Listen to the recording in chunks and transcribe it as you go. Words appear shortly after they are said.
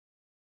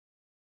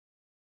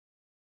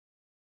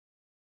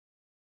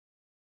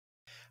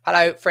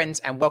Hello,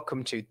 friends, and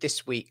welcome to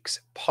this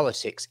week's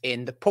Politics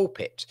in the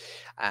Pulpit,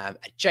 a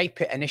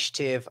JPIT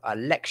initiative, a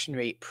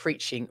lectionary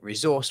preaching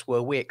resource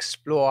where we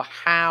explore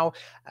how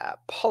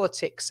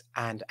politics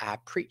and our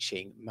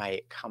preaching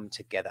may come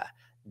together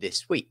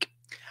this week.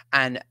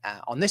 And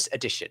on this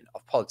edition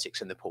of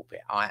Politics in the Pulpit,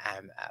 I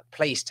am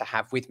pleased to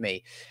have with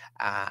me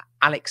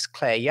Alex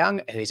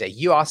Clare-Young, who is a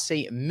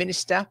URC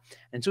minister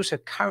and is also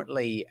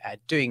currently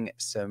doing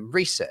some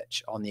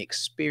research on the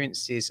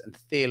experiences and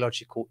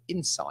theological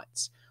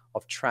insights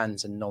of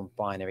trans and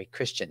non-binary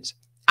Christians.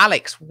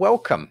 Alex,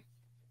 welcome.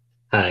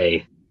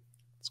 Hi.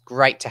 It's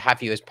great to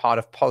have you as part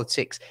of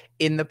Politics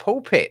in the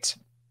Pulpit.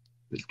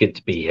 It's good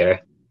to be here.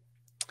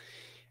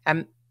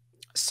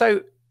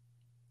 So,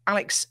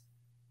 Alex,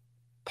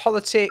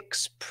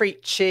 politics,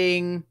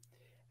 preaching,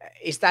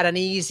 is that an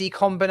easy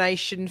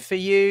combination for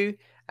you?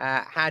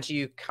 How do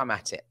you come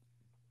at it?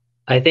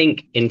 I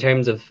think in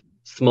terms of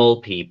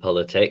small p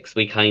politics,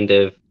 we kind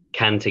of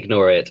can't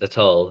ignore it at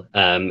all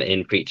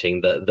in preaching.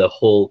 The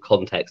whole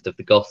context of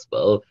the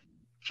gospel,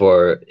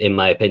 in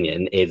my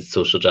opinion, is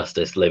social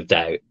justice lived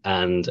out.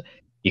 And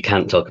you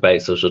can't talk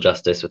about social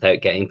justice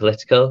without getting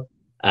political.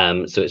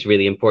 So it's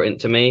really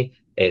important to me.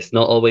 It's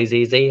not always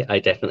easy. I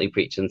definitely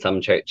preach in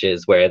some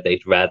churches where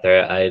they'd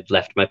rather I'd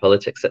left my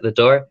politics at the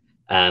door,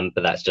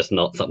 but that's just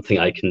not something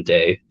I can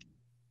do.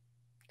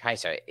 Okay,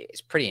 so it's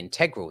pretty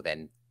integral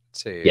then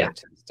to the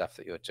stuff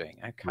that you're doing.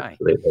 Okay.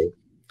 Absolutely.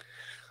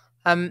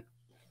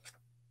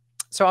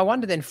 So I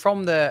wonder then,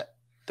 from the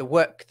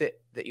work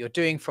that you're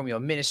doing, from your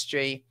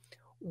ministry,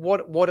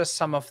 what are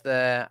some of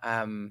the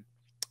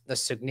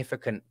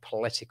significant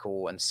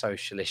political and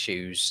social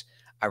issues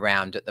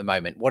around at the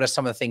moment? What are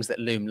some of the things that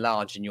loom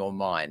large in your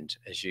mind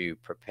as you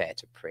prepare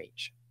to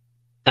preach?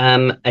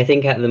 I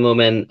think at the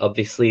moment,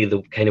 obviously,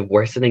 the kind of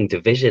worsening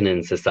division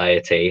in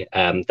society,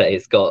 that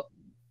it's got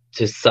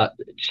to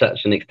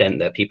such an extent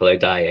that people are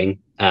dying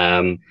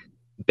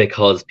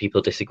because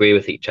people disagree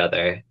with each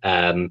other,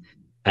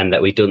 and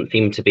that we don't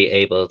seem to be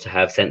able to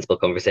have sensible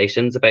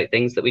conversations about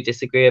things that we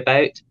disagree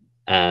about.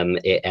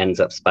 It ends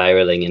up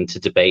spiraling into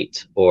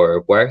debate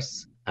or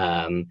worse,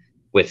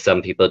 with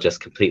some people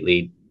just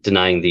completely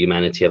denying the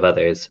humanity of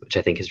others, which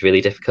I think is really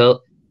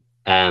difficult.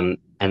 And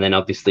then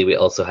obviously we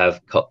also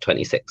have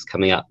COP26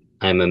 coming up.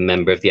 I'm a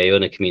member of the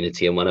Iona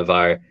community, and one of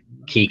our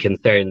key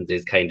concerns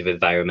is kind of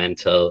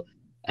environmental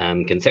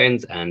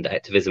concerns and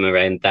activism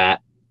around that.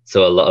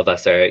 So a lot of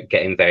us are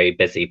getting very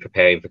busy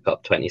preparing for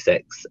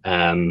COP26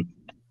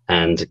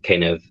 and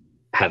kind of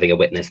having a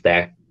witness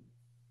there.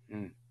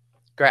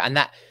 Great. And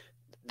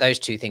those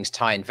two things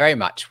tie in very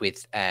much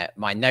with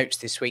my notes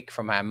this week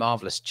from our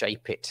marvelous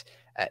JPIT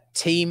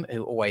team,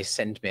 who always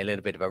send me a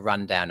little bit of a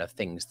rundown of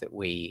things that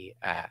we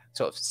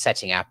sort of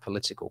setting our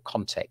political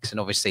context. And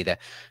obviously the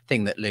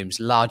thing that looms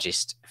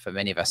largest for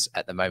many of us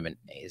at the moment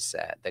is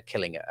the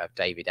killing of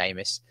David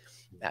Mayne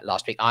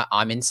last week.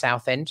 I'm in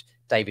Southend.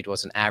 David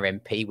wasn't our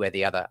MP, we're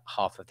the other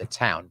half of the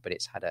town, but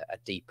it's had a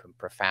deep and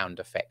profound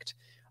effect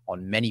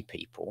on many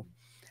people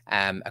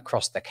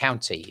across the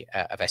county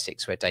of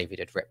Essex, where David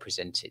had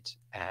represented,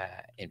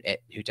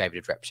 who David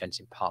had represented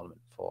in Parliament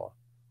for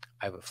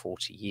over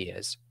 40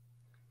 years.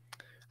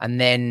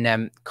 And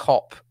then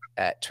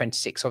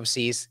COP26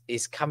 obviously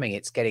is coming.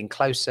 It's getting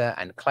closer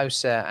and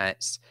closer. And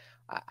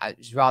I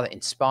was rather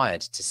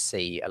inspired to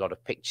see a lot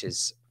of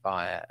pictures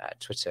via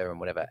Twitter and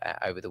whatever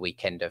over the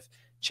weekend of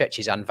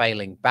churches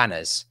unveiling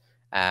banners.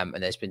 And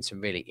there's been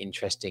some really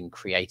interesting,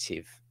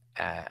 creative,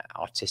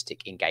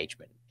 artistic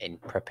engagement in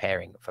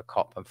preparing for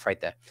COP. I'm afraid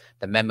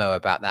the memo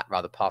about that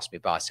rather passed me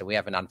by. So we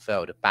haven't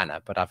unfurled a banner,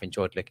 but I've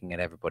enjoyed looking at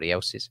everybody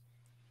else's.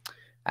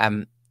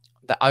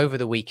 That over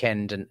the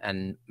weekend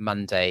and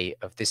Monday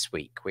of this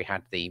week, we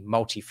had the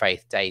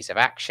multi-faith days of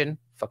action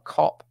for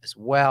COP as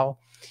well.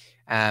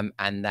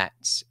 And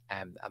that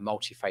a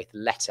multi-faith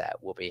letter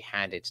will be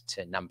handed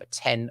to number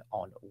 10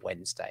 on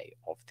Wednesday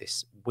of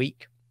this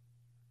week.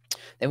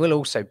 There will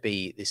also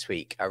be this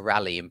week a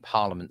rally in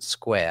Parliament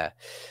Square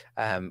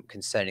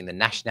concerning the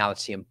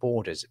Nationality and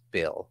Borders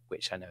Bill,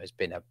 which I know has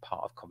been a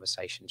part of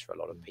conversations for a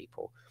lot of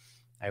people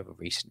over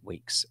recent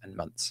weeks and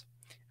months.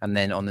 And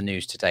then on the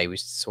news today, we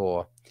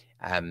saw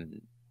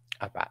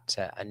about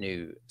a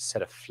new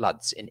set of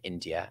floods in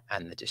India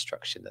and the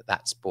destruction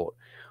that's brought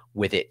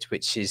with it,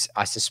 which is,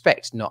 I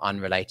suspect, not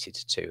unrelated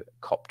to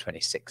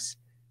COP26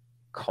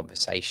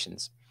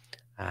 conversations.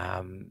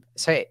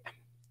 So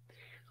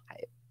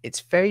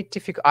it's very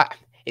difficult.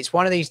 It's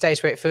one of these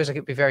days where it feels like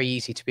it'd be very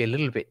easy to be a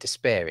little bit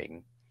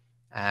despairing,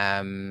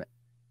 and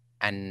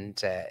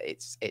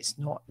it's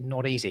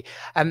not easy.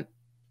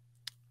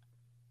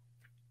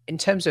 In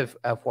terms of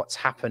what's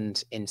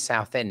happened in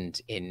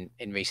Southend in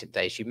recent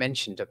days, you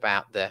mentioned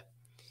about the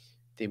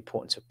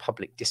importance of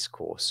public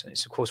discourse. And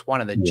it's, of course, one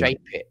of the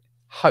JPIT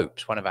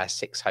hopes, one of our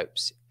 6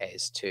 hopes,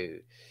 is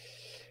to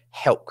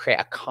help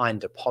create a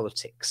kinder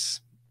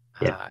politics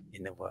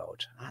in the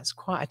world. That's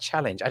quite a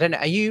challenge. I don't know.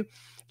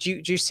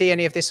 Do you see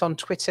any of this on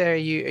Twitter? Are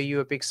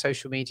you a big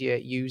social media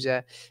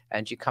user?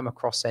 And do you come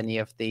across any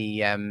of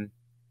the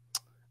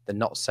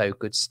not so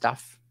good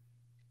stuff?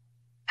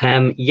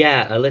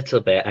 Yeah, a little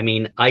bit. I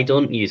mean, I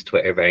don't use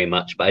Twitter very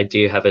much, but I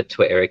do have a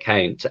Twitter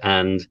account.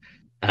 And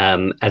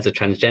as a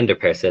transgender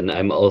person,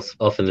 I'm also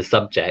often the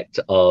subject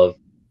of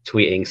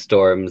tweeting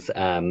storms,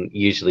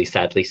 usually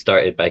sadly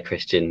started by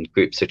Christian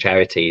groups or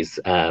charities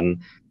that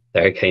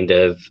are kind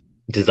of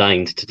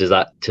designed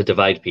to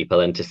divide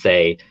people and to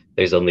say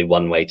there's only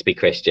one way to be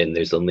Christian,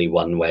 there's only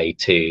one way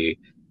to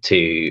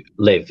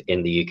live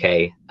in the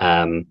UK.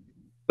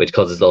 Which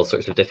causes all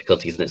sorts of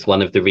difficulties. And it's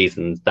one of the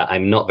reasons that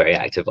I'm not very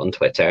active on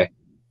Twitter,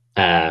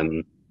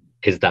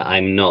 is that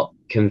I'm not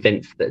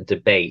convinced that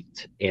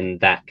debate in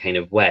that kind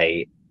of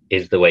way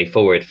is the way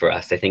forward for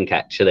us. I think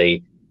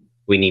actually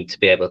we need to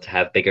be able to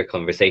have bigger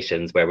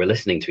conversations where we're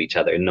listening to each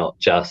other, not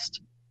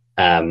just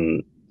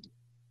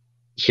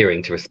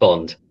hearing to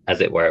respond, as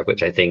it were,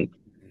 which I think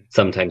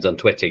sometimes on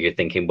Twitter you're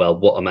thinking, well,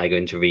 what am I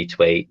going to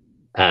retweet?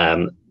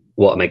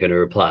 What am I going to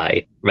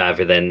reply,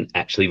 rather than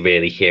actually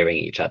really hearing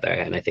each other.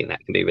 And I think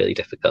that can be really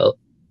difficult.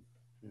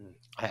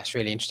 That's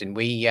really interesting.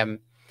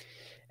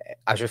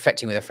 I was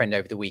reflecting with a friend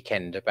over the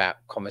weekend about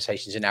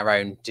conversations in our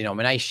own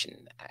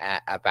denomination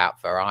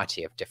about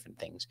variety of different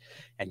things,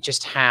 and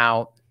just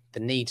how the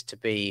need to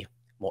be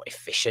more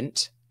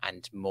efficient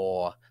and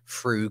more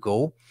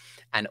frugal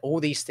and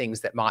all these things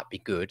that might be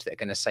good, that are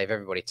going to save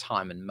everybody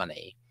time and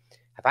money,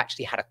 have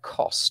actually had a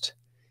cost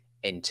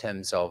in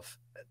terms of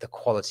the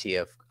quality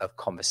of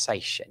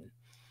conversation,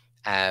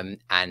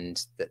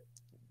 and that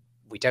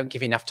we don't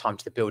give enough time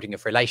to the building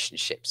of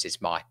relationships,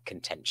 is my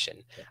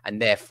contention. Yeah.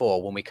 And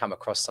therefore, when we come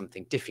across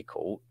something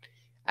difficult,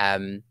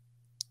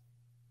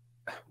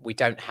 we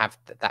don't have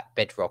that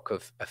bedrock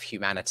of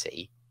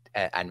humanity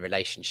and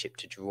relationship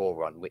to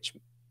draw on, which,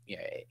 you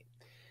know,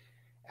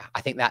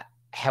 I think that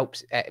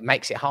helps, it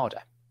makes it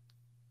harder.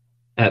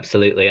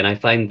 Absolutely. And I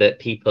find that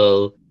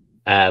people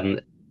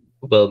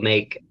will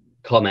make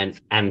comments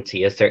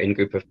anti a certain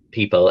group of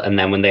people, and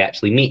then when they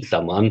actually meet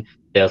someone,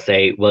 they'll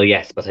say, well,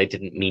 yes, but I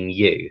didn't mean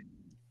you.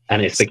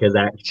 And it's because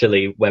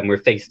actually when we're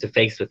face to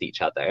face with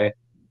each other,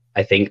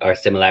 I think our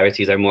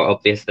similarities are more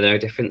obvious than our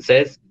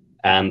differences.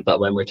 But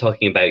when we're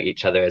talking about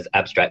each other as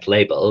abstract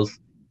labels,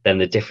 then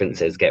the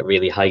differences get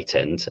really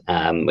heightened,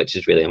 which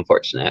is really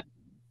unfortunate.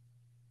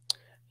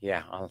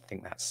 Yeah, I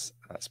think that's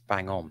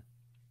bang on.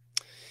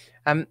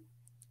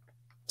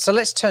 So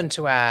let's turn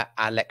to our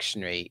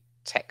lectionary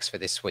text for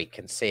this week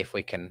and see if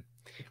we can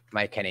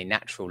make any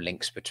natural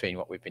links between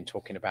what we've been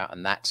talking about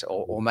and that,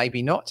 or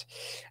maybe not.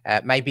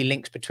 Maybe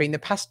links between the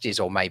passages,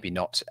 or maybe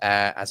not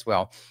as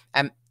well.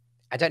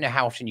 I don't know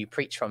how often you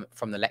preach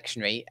from the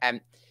lectionary.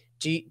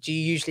 Do you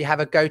usually have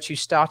a go-to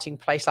starting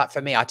place? Like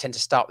for me, I tend to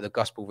start with a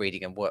gospel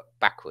reading and work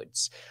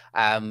backwards.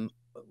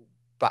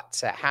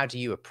 But how do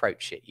you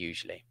approach it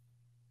usually?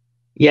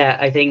 Yeah,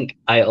 I think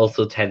I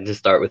also tend to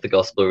start with the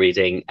gospel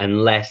reading,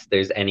 unless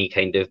there's any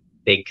kind of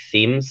big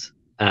themes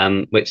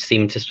which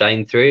seem to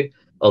shine through.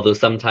 Although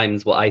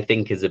sometimes what I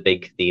think is a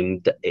big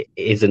theme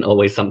isn't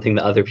always something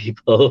that other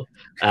people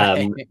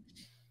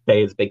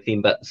say is a big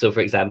theme. But so, for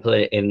example,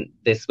 in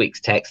this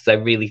week's text, I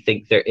really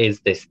think there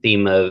is this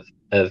theme of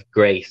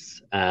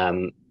grace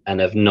and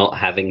of not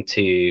having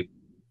to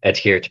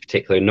adhere to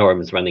particular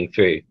norms running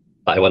through.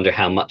 But I wonder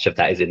how much of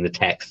that is in the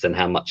text and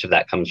how much of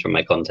that comes from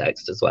my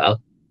context as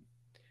well.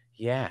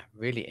 Yeah,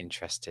 really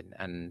interesting.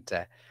 And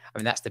I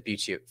mean, that's the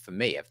beauty for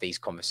me of these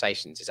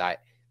conversations, is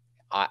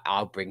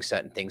I'll bring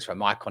certain things from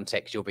my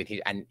context, you'll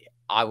be, and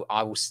I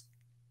will,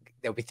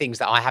 there'll be things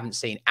that I haven't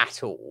seen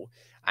at all.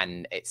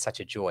 And it's such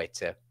a joy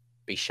to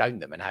be shown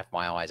them and have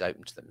my eyes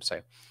open to them.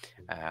 So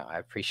I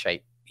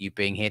appreciate you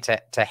being here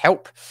to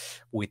help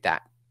with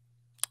that.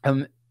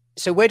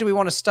 So where do we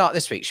want to start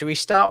this week? Should we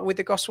start with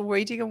the gospel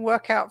reading and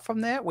work out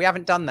from there? We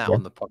haven't done that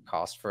on the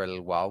podcast for a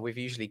little while. We've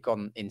usually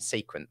gone in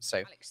sequence. So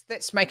Alex,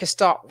 let's make a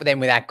start then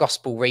with our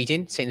gospel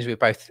reading, since we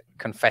both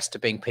confess to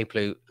being people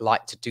who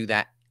like to do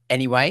that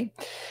anyway.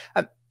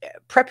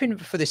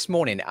 Prepping for this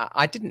morning,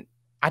 I don't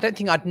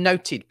think I'd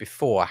noted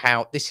before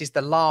how this is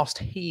the last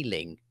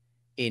healing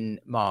in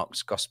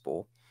Mark's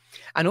gospel,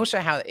 and also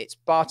how it's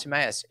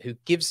Bartimaeus who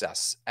gives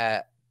us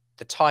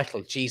the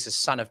title Jesus,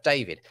 Son of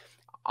David.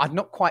 I've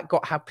not quite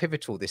got how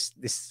pivotal this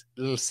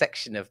little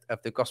section of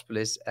the gospel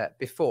is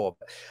before.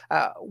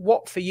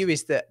 What for you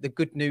is the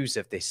good news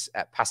of this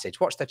passage?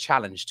 What's the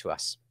challenge to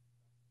us?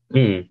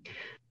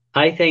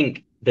 I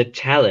think the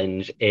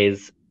challenge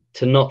is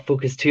to not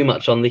focus too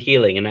much on the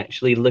healing and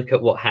actually look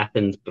at what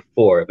happened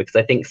before, because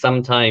I think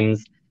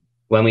sometimes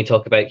when we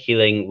talk about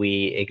healing,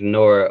 we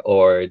ignore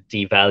or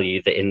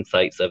devalue the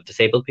insights of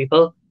disabled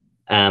people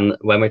when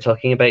we're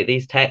talking about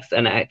these texts.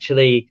 And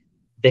actually,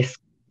 this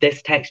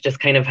text just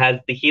kind of has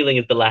the healing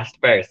as the last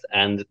verse,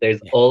 and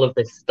there's all of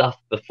this stuff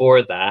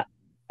before that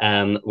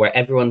where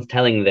everyone's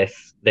telling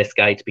this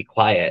guy to be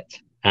quiet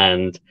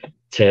and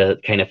to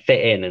kind of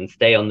fit in and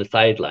stay on the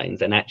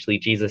sidelines, and actually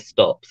Jesus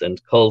stops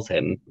and calls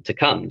him to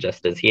come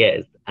just as he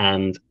is.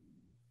 And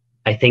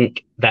I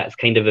think that's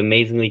kind of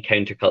amazingly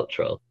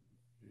countercultural,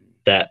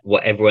 that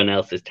what everyone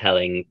else is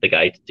telling the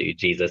guy to do,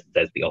 Jesus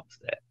says the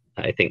opposite.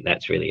 I think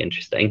that's really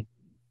interesting.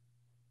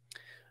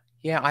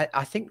 Yeah,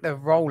 I think the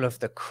role of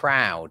the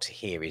crowd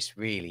here is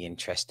really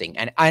interesting,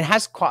 and it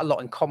has quite a lot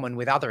in common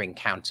with other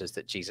encounters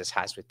that Jesus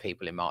has with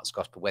people in Mark's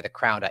gospel, where the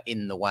crowd are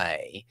in the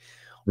way,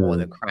 or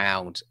the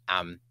crowd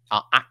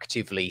are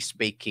actively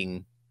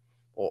speaking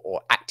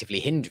or actively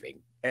hindering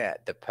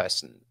the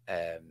person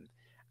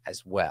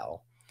as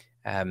well.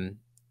 And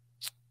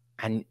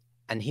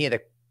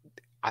here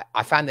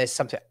I found there's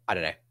something, I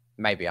don't know,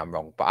 maybe I'm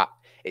wrong, but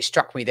it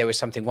struck me there was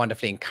something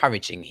wonderfully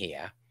encouraging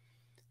here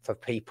for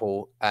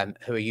people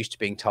who are used to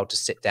being told to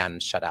sit down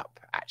and shut up,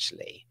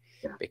 actually,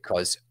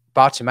 because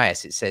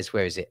Bartimaeus, it says,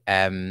 where is it?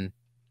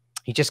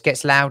 He just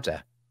gets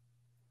louder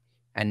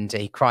and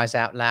he cries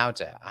out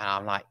louder. And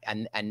I'm like,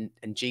 and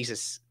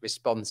Jesus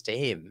responds to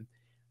him,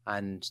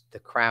 and the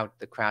crowd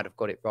have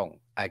got it wrong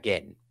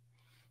again.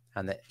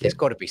 And there's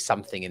got to be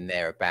something in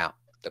there about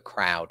the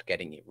crowd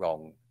getting it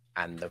wrong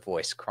and the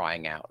voice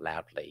crying out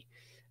loudly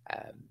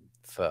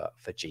for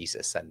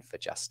Jesus and for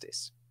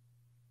justice.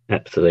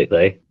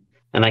 Absolutely.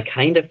 And I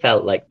kind of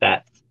felt like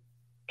that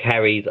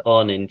carries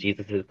on in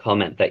Jesus's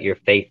comment that your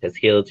faith has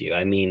healed you.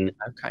 I mean,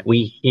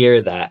 we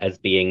hear that as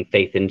being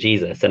faith in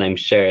Jesus, and I'm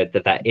sure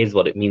that that is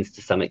what it means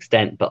to some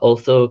extent, but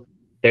also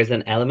there's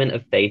an element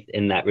of faith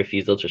in that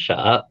refusal to shut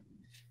up,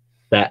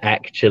 that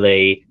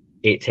actually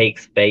it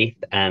takes faith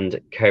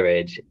and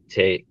courage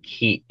to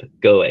keep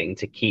going,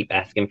 to keep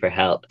asking for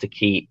help, to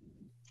keep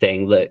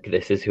saying, look,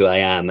 this is who I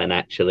am, and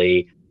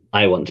actually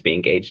I want to be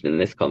engaged in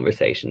this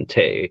conversation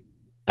too.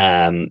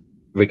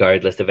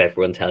 Regardless of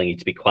everyone telling you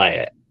to be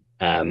quiet.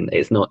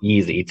 It's not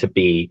easy to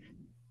be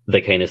the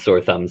kind of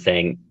sore thumb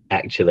saying,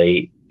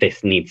 actually,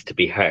 this needs to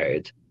be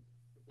heard.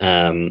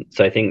 So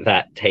I think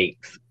that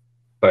takes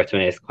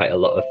Bartimaeus quite a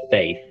lot of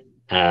faith,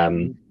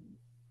 and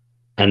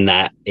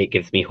that it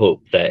gives me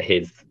hope that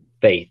his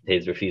faith,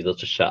 his refusal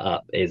to shut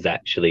up, is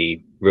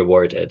actually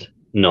rewarded,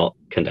 not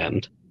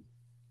condemned.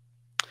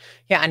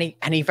 Yeah,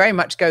 and he very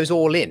much goes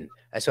all in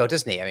as well,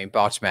 doesn't he? I mean,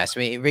 Bartimaeus,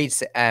 it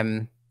reads...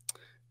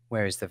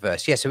 where is the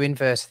verse? Yeah, so in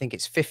verse, I think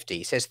it's 50,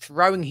 it says,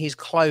 throwing his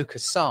cloak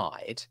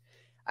aside,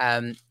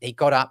 he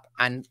got up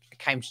and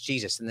came to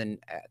Jesus. And then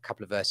a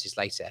couple of verses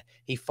later,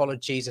 he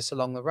followed Jesus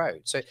along the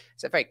road. So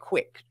it's a very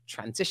quick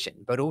transition.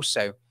 But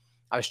also,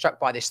 I was struck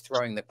by this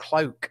throwing the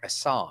cloak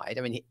aside.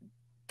 I mean,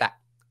 that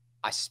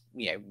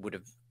would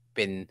have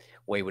been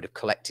where he would have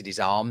collected his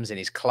arms in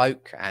his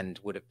cloak and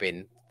would have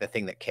been the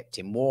thing that kept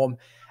him warm.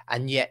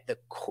 And yet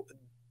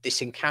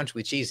this encounter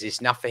with Jesus is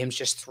enough for him to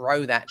just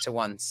throw that to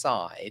one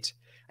side.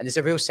 And there's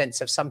a real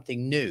sense of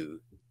something new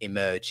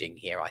emerging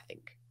here, I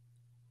think.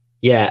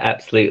 Yeah,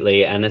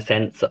 absolutely. And a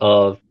sense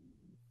of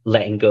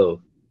letting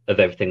go of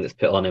everything that's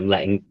put on him,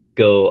 letting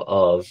go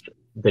of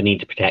the need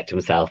to protect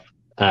himself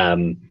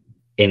in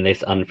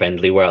this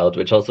unfriendly world,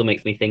 which also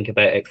makes me think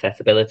about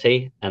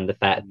accessibility and the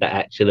fact that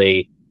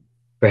actually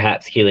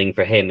perhaps healing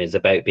for him is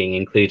about being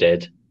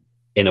included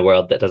in a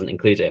world that doesn't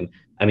include him.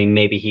 I mean,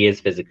 maybe he is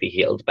physically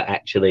healed, but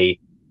actually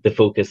the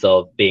focus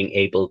of being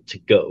able to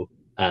go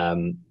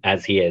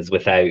as he is,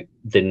 without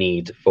the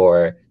need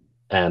for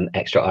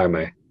extra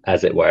armor,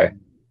 as it were,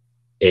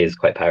 is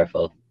quite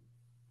powerful.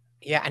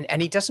 Yeah,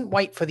 and he doesn't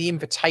wait for the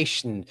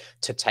invitation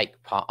to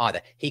take part either.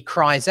 He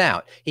cries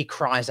out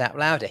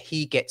louder.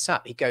 He gets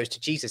up, he goes to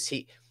Jesus.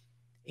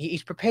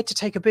 He's prepared to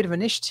take a bit of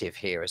initiative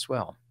here as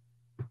well.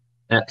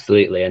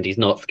 Absolutely, and he's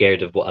not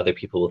scared of what other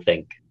people will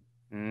think.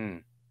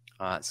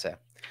 That's a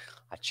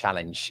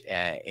challenge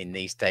in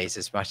these days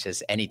as much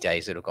as any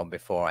days that have gone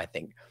before, I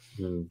think.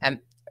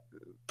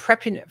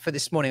 Prepping for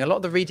this morning, a lot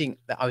of the reading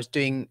that I was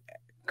doing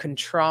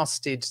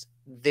contrasted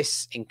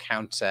this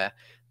encounter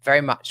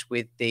very much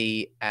with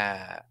the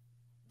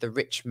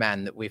rich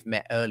man that we've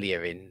met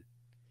earlier in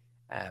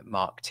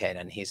Mark 10,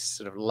 and his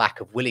sort of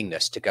lack of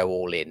willingness to go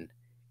all in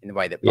the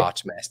way that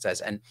Bartimaeus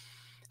does. And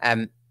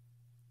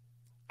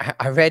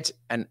I read,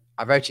 and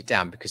I wrote it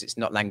down because it's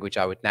not language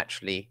I would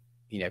naturally,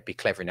 be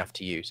clever enough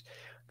to use.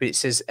 But it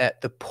says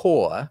the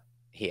poor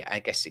here, I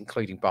guess,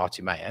 including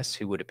Bartimaeus,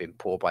 who would have been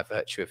poor by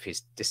virtue of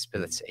his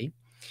disability,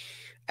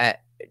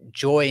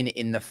 join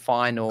in the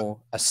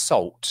final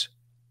assault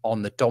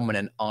on the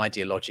dominant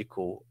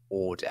ideological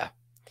order.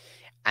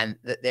 And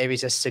that there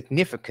is a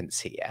significance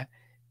here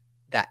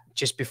that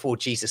just before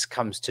Jesus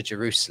comes to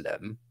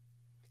Jerusalem,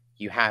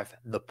 you have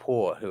the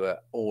poor who are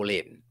all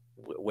in,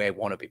 we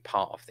want to be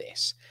part of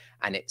this.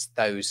 And it's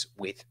those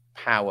with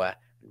power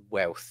and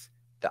wealth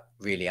that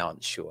really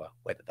aren't sure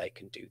whether they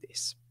can do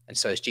this. And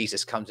so as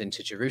Jesus comes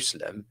into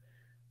Jerusalem,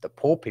 the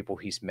poor people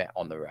he's met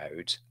on the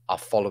road are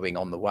following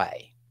on the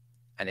way.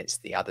 And it's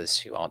the others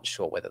who aren't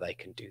sure whether they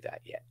can do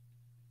that yet.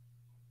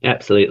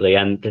 Absolutely.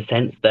 And the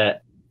sense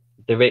that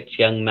the rich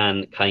young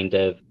man kind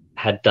of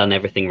had done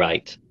everything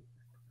right,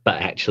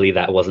 but actually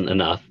that wasn't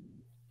enough.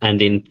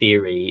 And in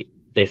theory,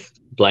 this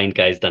blind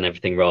guy's done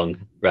everything wrong,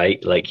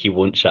 right? Like, he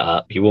won't shut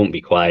up, he won't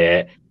be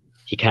quiet,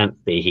 he can't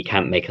see, he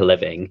can't make a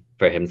living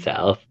for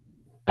himself.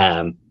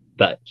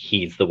 But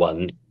he's the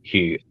one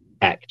who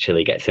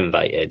actually gets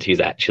invited,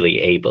 who's actually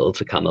able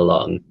to come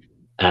along.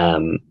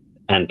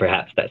 And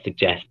perhaps that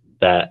suggests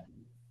that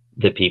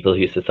the people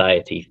who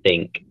society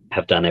think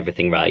have done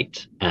everything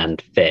right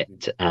and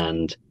fit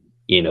and,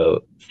 you know,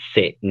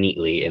 sit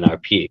neatly in our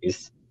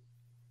pews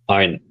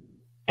aren't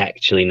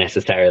actually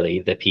necessarily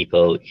the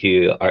people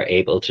who are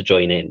able to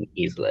join in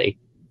easily.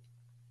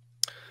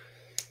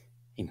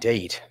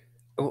 Indeed.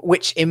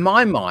 Which in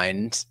my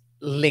mind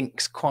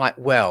links quite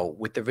well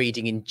with the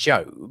reading in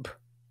Job.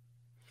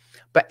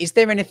 But is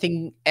there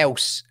anything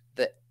else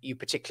that you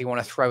particularly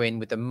want to throw in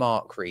with the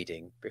Mark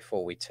reading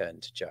before we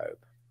turn to Job?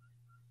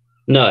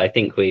 No, I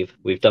think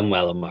we've done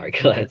well on Mark.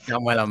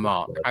 Done well on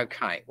Mark.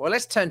 Okay. Well,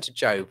 let's turn to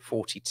Job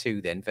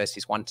 42 then,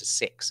 verses 1 to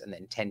 6 and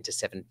then 10 to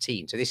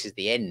 17. So this is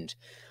the end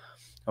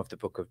of the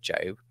book of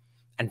Job,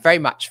 and very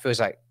much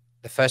feels like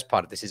the first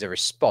part of this is a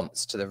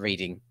response to the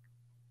reading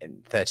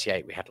in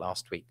 38 we had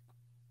last week.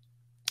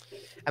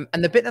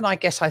 And the bit that I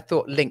guess I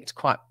thought linked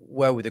quite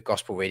well with the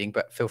gospel reading,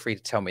 but feel free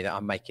to tell me that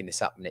I'm making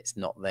this up and it's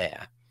not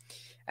there.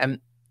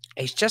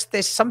 It's just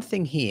there's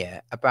something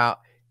here about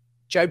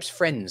Job's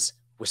friends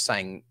were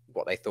saying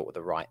what they thought were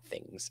the right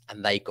things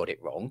and they got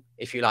it wrong.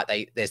 If you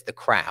like, there's the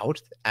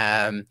crowd.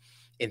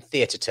 In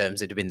theatre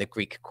terms, it'd have been the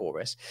Greek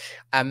chorus.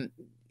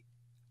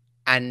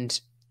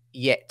 And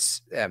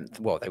yet,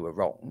 well, they were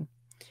wrong.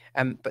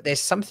 But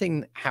there's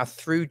something how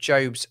through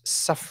Job's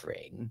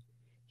suffering,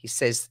 he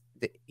says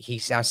that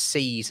he now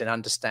sees and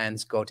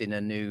understands God in a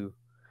new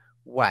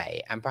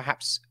way. And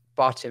perhaps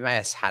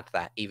Bartimaeus had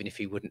that, even if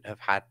he wouldn't have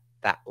had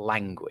that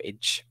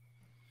language.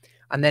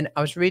 And then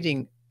I was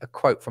reading a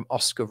quote from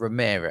Oscar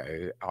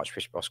Romero,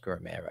 Archbishop Oscar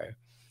Romero,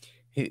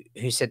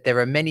 who said, there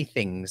are many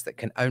things that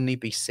can only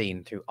be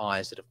seen through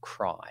eyes that have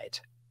cried.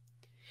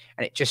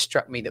 And it just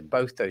struck me that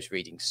both those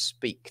readings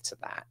speak to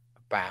that,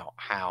 about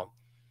how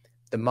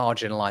the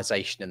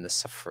marginalization and the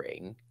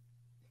suffering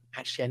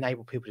actually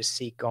enable people to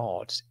see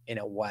God in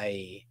a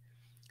way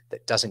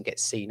that doesn't get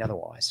seen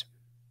otherwise.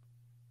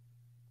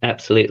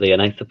 Absolutely.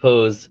 And I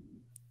suppose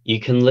you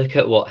can look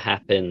at what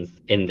happens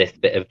in this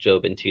bit of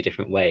Job in two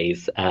different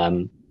ways.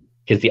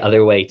 Because the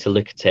other way to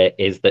look at it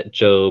is that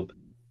Job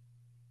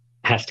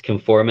has to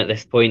conform at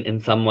this point in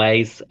some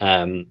ways.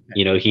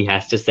 You know, he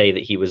has to say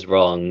that he was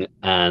wrong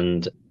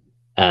and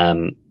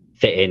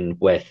fit in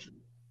with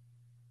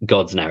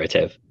God's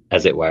narrative,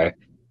 as it were.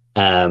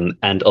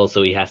 And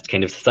also he has to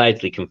kind of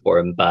societally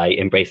conform by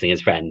embracing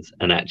his friends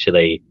and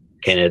actually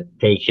kind of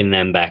taking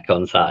them back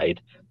on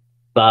side.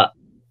 But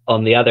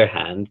on the other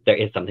hand, there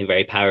is something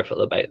very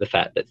powerful about the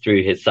fact that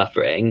through his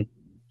suffering,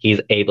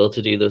 he's able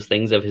to do those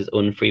things of his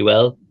own free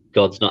will.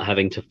 God's not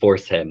having to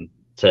force him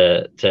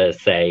to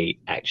say,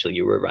 actually,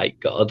 you were right,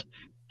 God.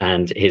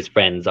 And his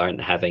friends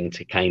aren't having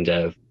to kind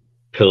of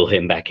pull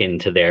him back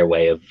into their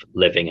way of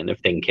living and of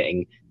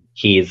thinking.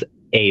 He's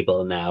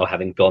able now,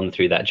 having gone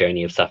through that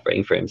journey of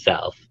suffering for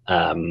himself,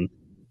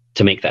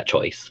 to make that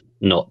choice,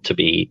 not to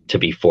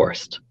be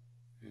forced.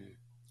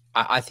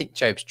 I think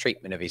Job's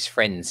treatment of his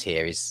friends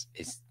here is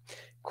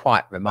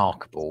quite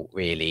remarkable,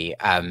 really,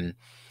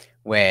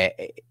 where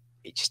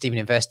it just even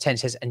in verse 10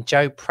 says, and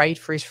Job prayed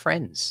for his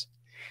friends.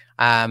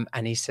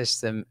 And he says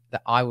to them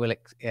that I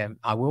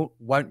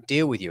won't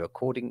deal with you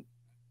according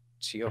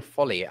to your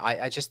folly.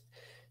 I just,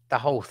 the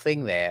whole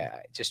thing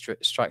there just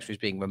strikes me as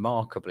being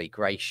remarkably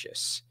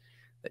gracious,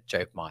 that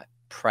Job might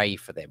pray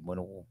for them when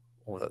all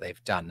that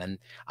they've done.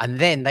 And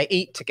then they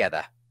eat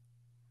together.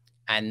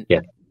 And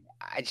yeah.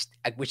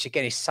 Which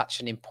again is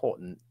such an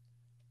important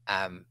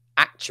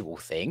actual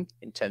thing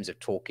in terms of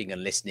talking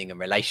and listening and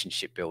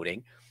relationship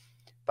building,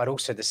 but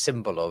also the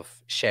symbol of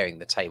sharing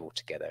the table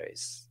together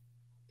is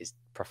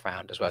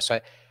profound as well. So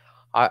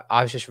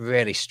I was just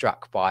really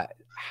struck by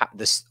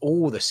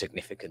all the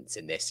significance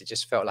in this. It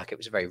just felt like it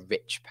was a very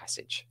rich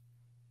passage.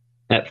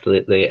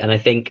 Absolutely. And I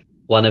think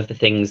one of the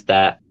things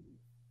that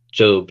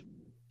Job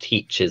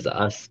teaches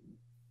us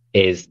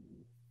is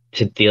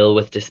to deal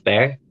with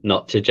despair,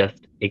 not to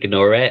just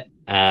ignore it.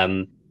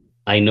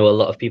 I know a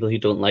lot of people who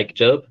don't like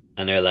Job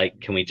and are like,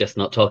 can we just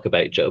not talk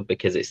about Job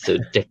because it's so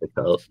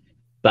difficult?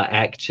 But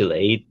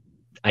actually,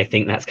 I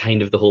think that's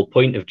kind of the whole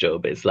point of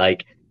Job. It's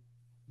like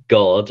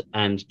God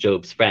and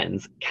Job's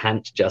friends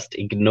can't just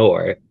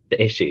ignore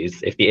the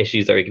issues. If the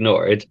issues are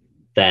ignored,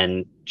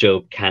 then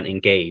Job can't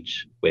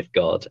engage with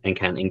God and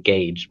can't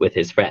engage with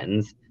his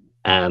friends.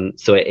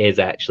 So it is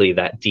actually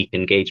that deep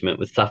engagement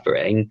with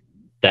suffering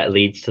that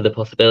leads to the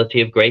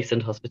possibility of grace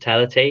and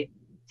hospitality.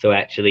 So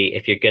actually,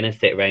 if you're going to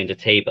sit around a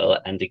table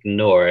and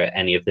ignore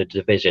any of the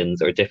divisions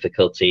or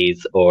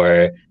difficulties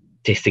or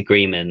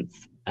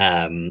disagreements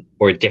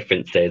or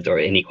differences or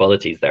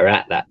inequalities that are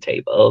at that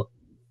table,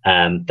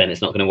 then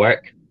it's not going to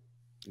work.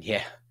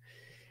 Yeah.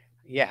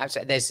 Yeah,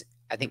 absolutely. There's,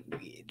 I think,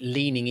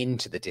 leaning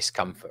into the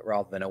discomfort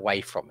rather than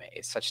away from it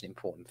is such an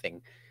important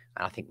thing.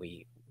 And I think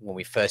when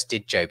we first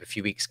did Job a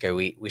few weeks ago,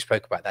 we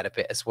spoke about that a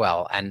bit as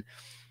well. And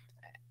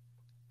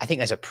I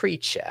think as a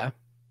preacher,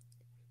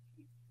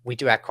 we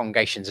do our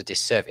congregations a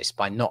disservice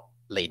by not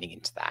leaning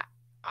into that.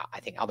 I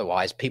think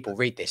otherwise people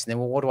read this and then,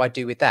 well, what do I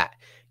do with that?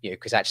 You know,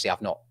 because actually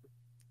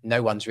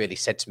no one's really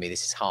said to me,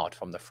 this is hard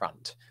from the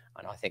front.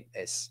 And I think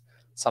there's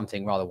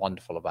something rather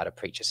wonderful about a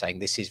preacher saying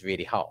this is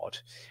really hard,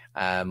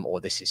 or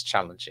this is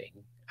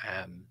challenging.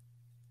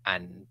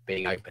 and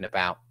being open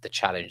about the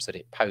challenge that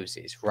it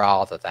poses,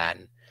 rather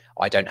than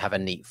I don't have a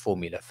neat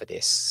formula for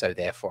this, so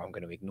therefore I'm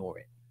going to ignore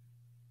it.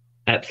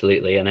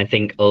 Absolutely. And I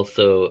think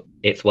also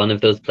it's one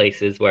of those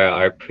places where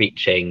our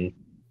preaching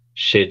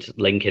should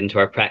link into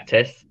our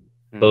practice,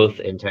 both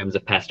in terms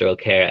of pastoral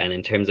care and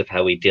in terms of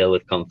how we deal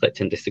with conflict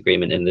and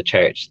disagreement in the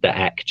church, that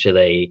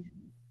actually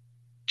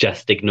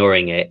just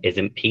ignoring it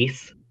isn't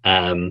peace.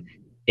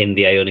 In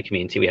the Iona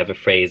community, we have a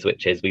phrase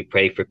which is, we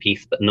pray for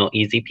peace, but not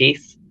easy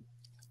peace.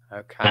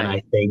 Okay. And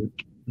I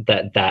think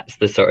that that's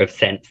the sort of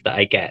sense that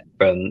I get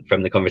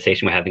from the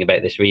conversation we're having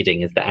about this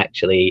reading, is that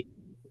actually,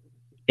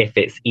 if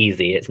it's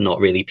easy, it's not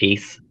really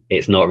peace.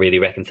 It's not really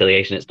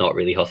reconciliation. It's not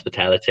really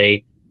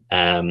hospitality.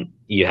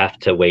 You have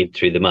to wade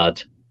through the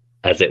mud,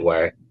 as it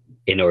were,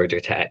 in order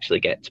to actually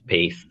get to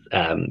peace.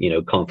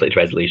 Conflict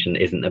resolution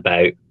isn't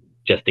about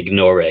just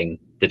ignoring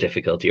the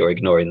difficulty or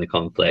ignoring the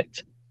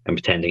conflict and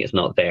pretending it's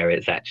not there.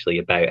 It's actually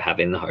about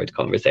having the hard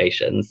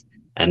conversations.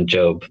 And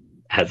Job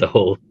has a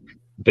whole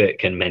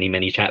book and many,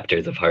 many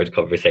chapters of hard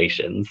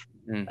conversations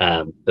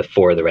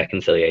before the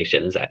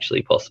reconciliation is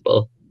actually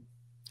possible.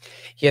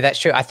 Yeah, that's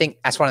true. I think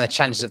that's one of the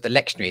challenges of the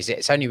lectionary, is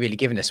it's only really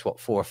given us, 4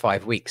 or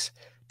 5 weeks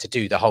to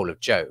do the whole of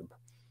Job.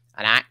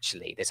 And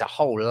actually, there's a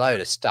whole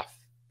load of stuff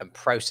and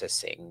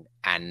processing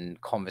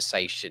and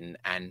conversation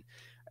and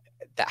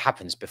that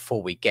happens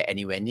before we get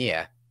anywhere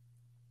near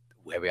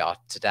where we are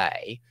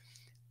today.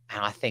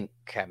 And I think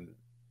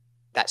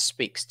that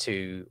speaks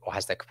to, or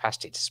has the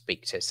capacity to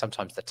speak to,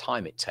 sometimes the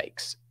time it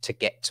takes to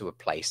get to a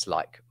place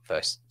like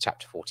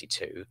chapter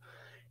 42.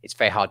 It's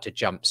very hard to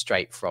jump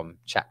straight from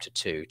chapter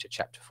 2 to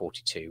chapter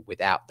 42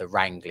 without the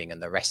wrangling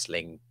and the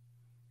wrestling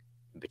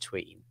in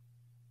between.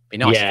 Be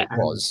nice if it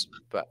was,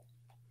 but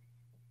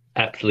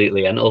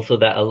absolutely. And also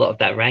that a lot of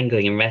that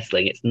wrangling and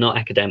wrestling, it's not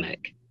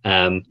academic.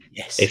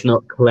 Yes. It's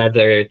not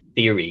clever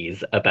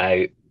theories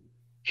about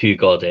who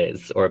God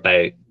is, or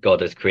about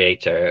God as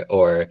creator,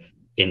 or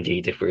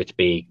indeed, if we were to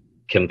be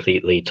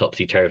completely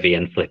topsy-turvy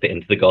and flip it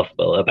into the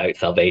gospel, about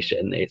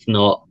salvation. It's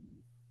not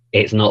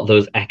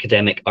those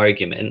academic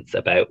arguments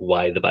about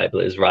why the Bible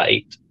is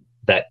right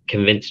that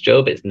convince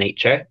Job. It's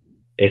nature.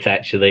 It's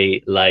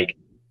actually like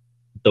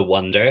the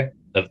wonder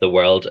of the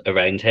world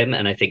around him.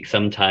 And I think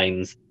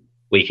sometimes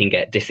we can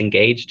get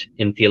disengaged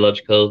in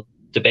theological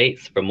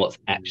debates from what's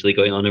actually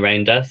going on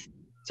around us.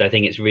 So I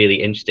think it's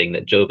really interesting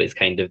that Job is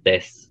kind of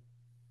this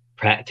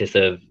practice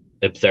of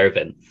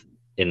observance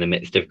in the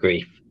midst of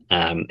grief.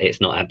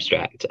 It's not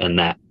abstract, and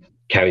that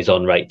carries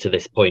on right to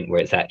this point where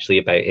it's actually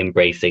about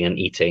embracing and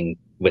eating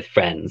with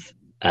friends.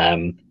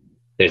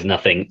 There's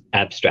nothing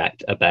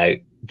abstract about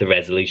the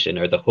resolution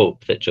or the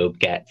hope that Job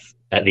gets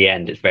at the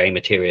end. It's very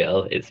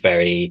material. It's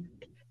very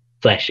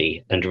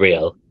fleshy and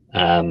real.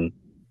 And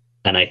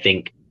I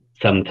think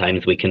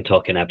sometimes we can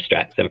talk in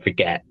abstracts and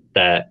forget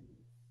that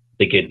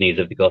the good news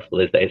of the gospel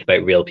is that it's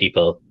about real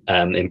people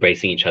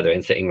embracing each other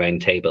and sitting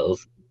around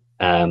tables.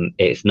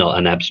 It's not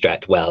an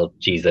abstract, well,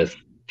 Jesus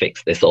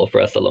fixed this all for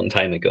us a long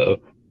time ago.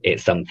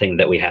 It's something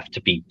that we have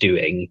to be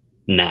doing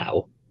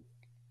now.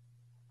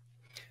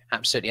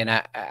 Absolutely. And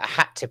a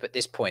hat tip at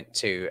this point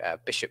to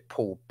Bishop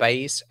Paul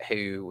Bayes,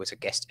 who was a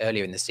guest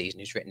earlier in the season,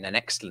 who's written an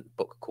excellent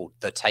book called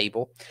The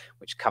Table,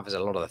 which covers a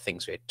lot of the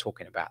things we're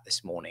talking about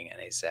this morning, and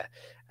is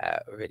a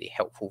really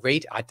helpful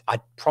read. I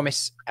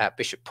promise,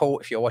 Bishop Paul,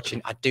 if you're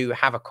watching, I do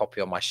have a copy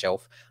on my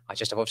shelf. I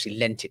just have obviously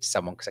lent it to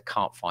someone because I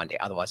can't find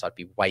it. Otherwise, I'd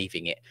be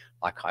waving it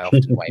like I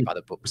often wave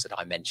other books that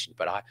I mentioned.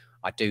 But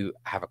I do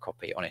have a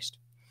copy, honest.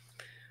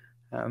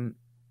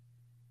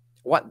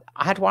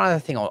 I had one other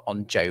thing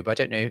on Job. I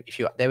don't know if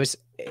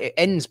it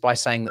ends by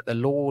saying that the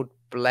Lord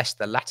blessed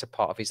the latter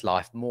part of his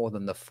life more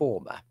than the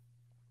former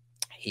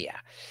here.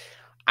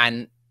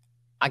 And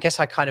I guess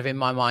I kind of, in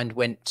my mind,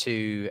 went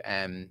to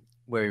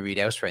where we read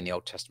elsewhere in the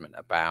Old Testament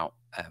about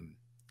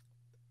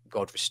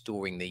God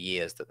restoring the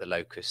years that the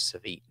locusts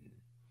have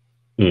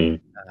eaten,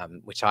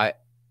 which I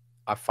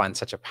find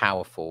such a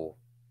powerful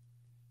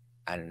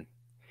and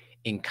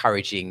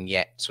encouraging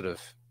yet sort of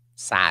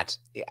sad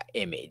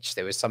image.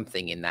 There was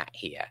something in that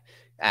here,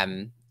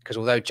 because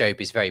although Job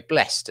is very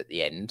blessed at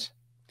the end,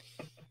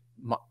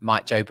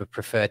 might Job have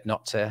preferred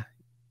not to,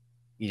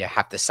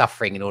 have the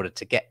suffering in order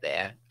to get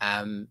there?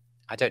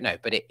 I don't know,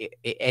 but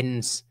it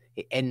ends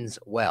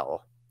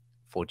well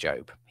for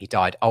Job. He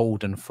died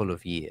old and full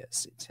of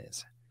years, it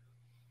says.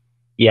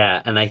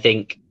 Yeah, and I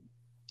think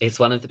it's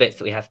one of the bits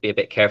that we have to be a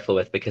bit careful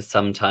with, because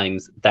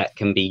sometimes that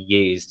can be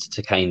used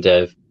to kind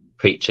of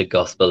preach a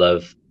gospel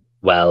of,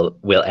 well,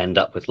 we'll end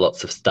up with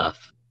lots of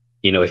stuff.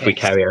 If we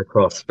carry our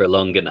cross for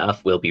long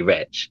enough, we'll be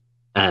rich.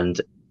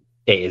 And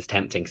it is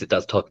tempting because it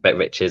does talk about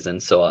riches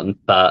and so on.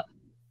 But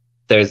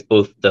there's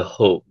both the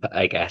hope,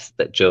 I guess,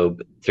 that Job,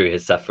 through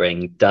his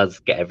suffering, does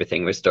get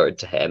everything restored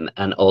to him.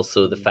 And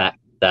also the fact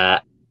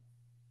that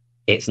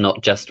it's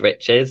not just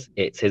riches,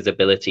 it's his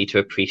ability to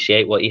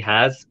appreciate what he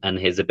has and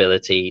his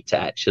ability to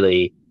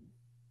actually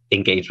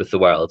engage with the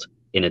world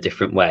in a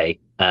different way.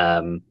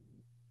 And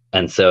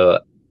so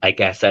I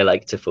guess I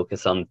like to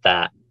focus on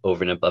that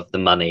over and above the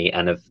money,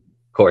 and of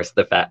course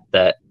the fact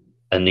that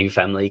a new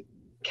family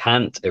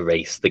can't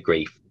erase the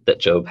grief that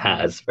Job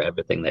has for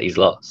everything that he's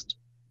lost.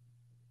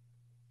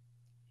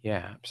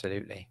 Yeah,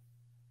 absolutely.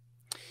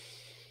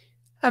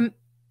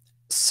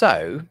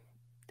 So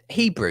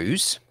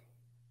Hebrews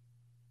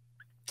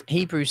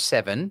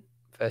 7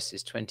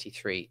 verses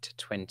 23 to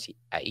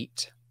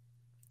 28.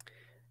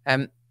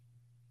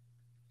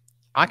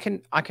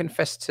 I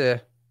confess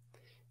to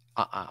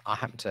I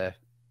happen to,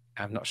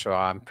 I'm not sure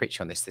I'm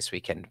preaching on this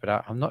weekend,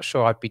 but I'm not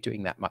sure I'd be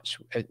doing that much.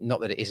 Not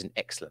that it isn't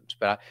excellent,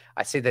 but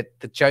I see that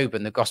the Job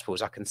and the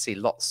Gospels, I can see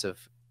lots of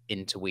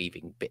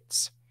interweaving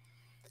bits.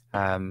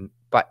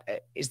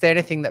 But is there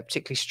anything that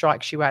particularly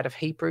strikes you out of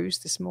Hebrews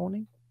this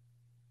morning?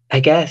 I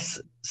guess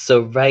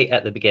so. Right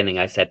at the beginning,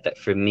 I said that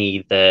for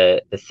me,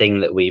 the thing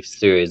that weaves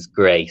through is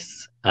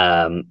grace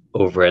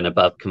over and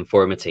above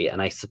conformity.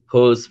 And I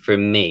suppose for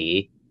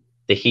me,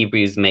 the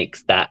Hebrews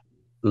makes that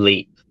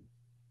leap,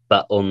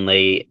 but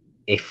only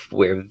if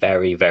we're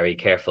very, very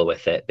careful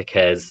with it,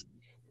 because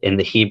in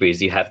the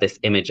Hebrews, you have this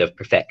image of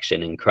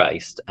perfection in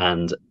Christ,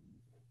 and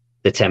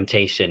the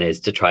temptation is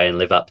to try and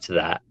live up to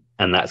that.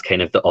 And that's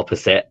kind of the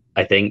opposite,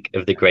 I think,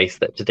 of the grace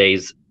that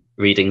today's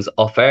readings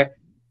offer.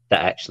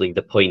 That actually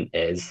the point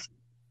is,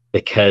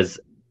 because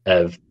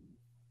of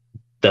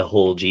the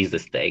whole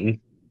Jesus thing,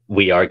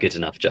 we are good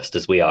enough just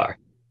as we are.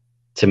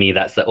 To me,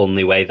 that's the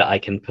only way that I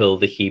can pull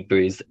the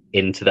Hebrews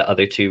into the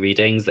other two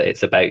readings. That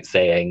it's about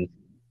saying,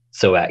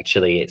 so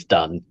actually it's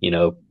done,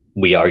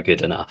 we are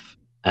good enough.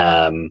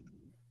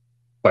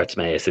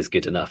 Bartimaeus is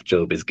good enough,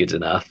 Job is good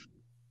enough,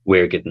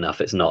 we're good enough.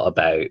 It's not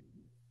about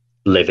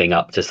living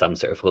up to some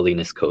sort of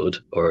holiness code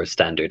or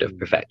standard of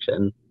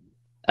perfection.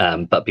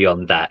 But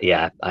beyond that,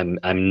 yeah, I'm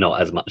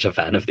not as much a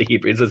fan of the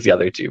Hebrews as the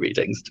other two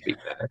readings, to be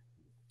fair.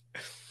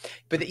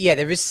 But yeah,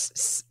 there is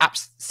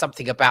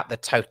something about the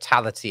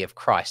totality of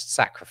Christ's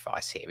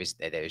sacrifice here, isn't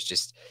there? There is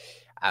just,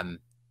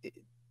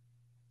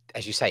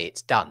 as you say,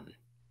 it's done.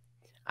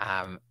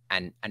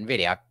 And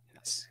really,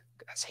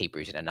 that's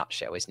Hebrews in a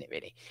nutshell, isn't it?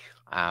 Really,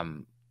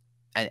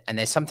 and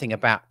there's something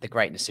about the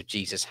greatness of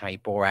Jesus, how he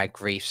bore our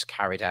griefs,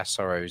 carried our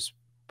sorrows,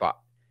 but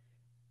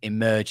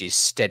emerges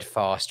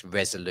steadfast,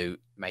 resolute,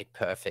 made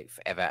perfect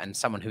forever, and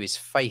someone who is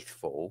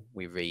faithful.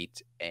 We read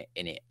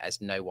in it as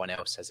no one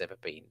else has ever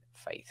been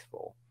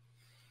faithful.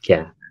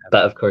 Yeah,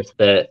 but of course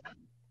the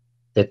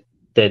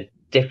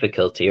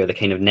difficulty or the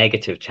kind of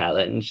negative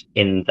challenge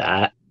in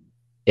that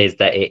is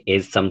that it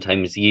is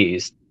sometimes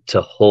used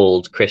to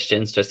hold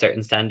Christians to a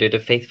certain standard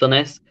of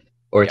faithfulness,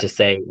 or to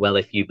say, well,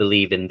 if you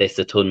believe in this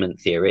atonement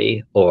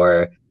theory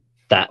or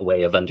that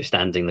way of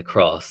understanding the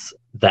cross,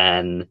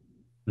 then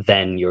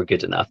you're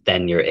good enough,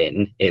 then you're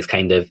in. It's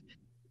kind of,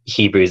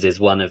 Hebrews is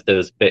one of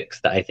those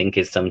books that I think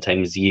is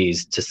sometimes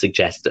used to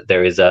suggest that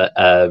there is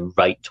a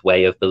right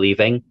way of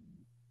believing.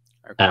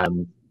 Okay.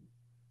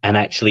 And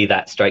actually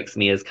that strikes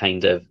me as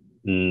kind of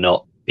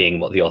not being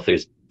what the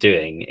author's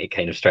doing. It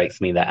kind of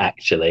strikes me that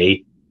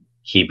actually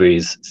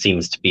Hebrews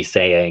seems to be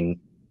saying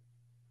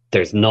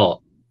there's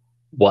not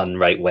one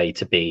right way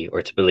to be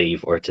or to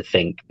believe or to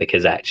think,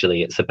 because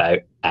actually it's about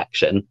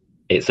action.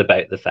 It's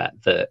about the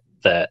fact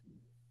that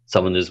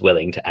someone is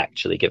willing to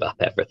actually give up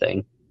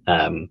everything.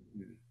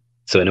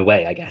 So in a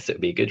way, I guess it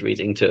would be a good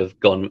reading to have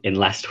gone in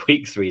last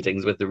week's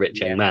readings with the rich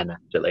young man,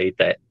 actually,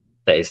 that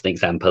is an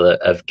example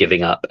of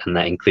giving up, and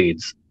that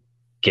includes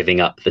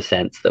giving up the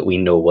sense that we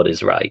know what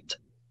is right.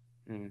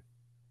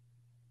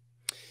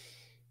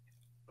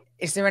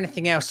 Is there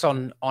anything else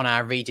on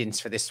our readings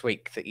for this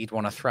week that you'd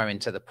want to throw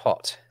into the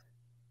pot?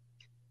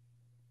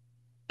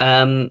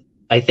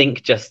 I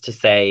think just to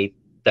say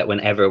that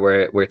whenever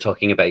we're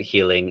talking about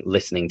healing,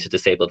 listening to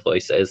disabled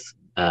voices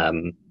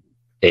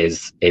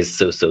is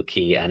so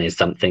key, and is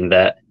something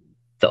that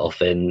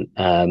often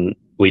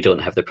we don't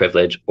have the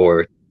privilege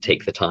or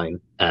take the time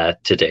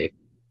to do.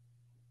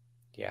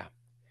 Yeah,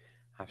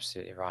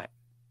 absolutely right.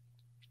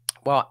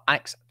 Well,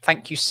 Alex,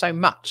 thank you so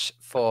much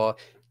for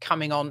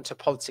coming on to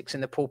Politics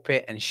in the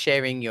Pulpit and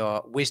sharing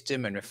your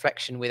wisdom and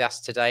reflection with us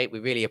today. We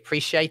really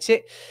appreciate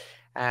it.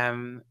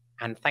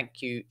 And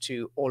thank you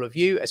to all of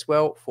you as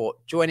well for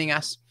joining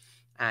us.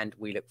 And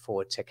we look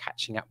forward to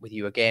catching up with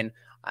you again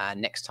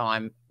next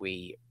time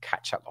we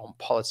catch up on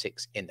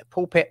Politics in the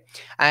Pulpit.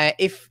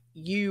 If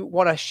you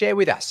want to share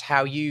with us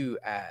how you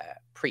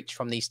preach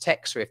from these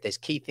texts, or if there's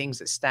key things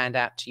that stand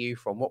out to you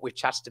from what we've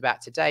chatted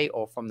about today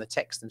or from the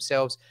texts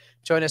themselves,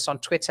 join us on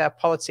Twitter,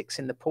 Politics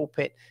in the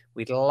Pulpit.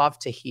 We'd love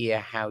to hear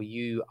how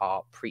you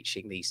are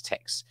preaching these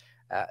texts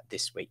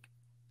this week.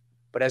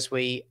 But as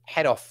we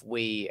head off,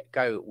 we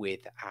go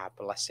with our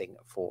blessing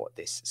for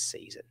this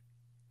season.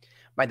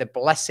 May the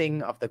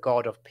blessing of the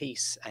God of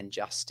peace and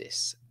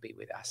justice be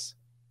with us.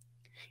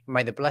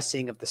 May the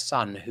blessing of the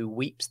Son who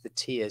weeps the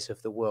tears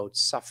of the world's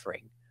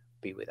suffering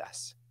be with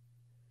us.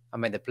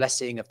 And may the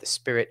blessing of the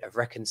Spirit of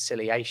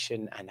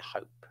reconciliation and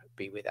hope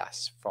be with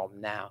us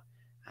from now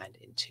and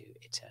into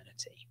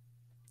eternity.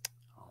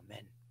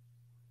 Amen.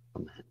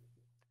 Amen.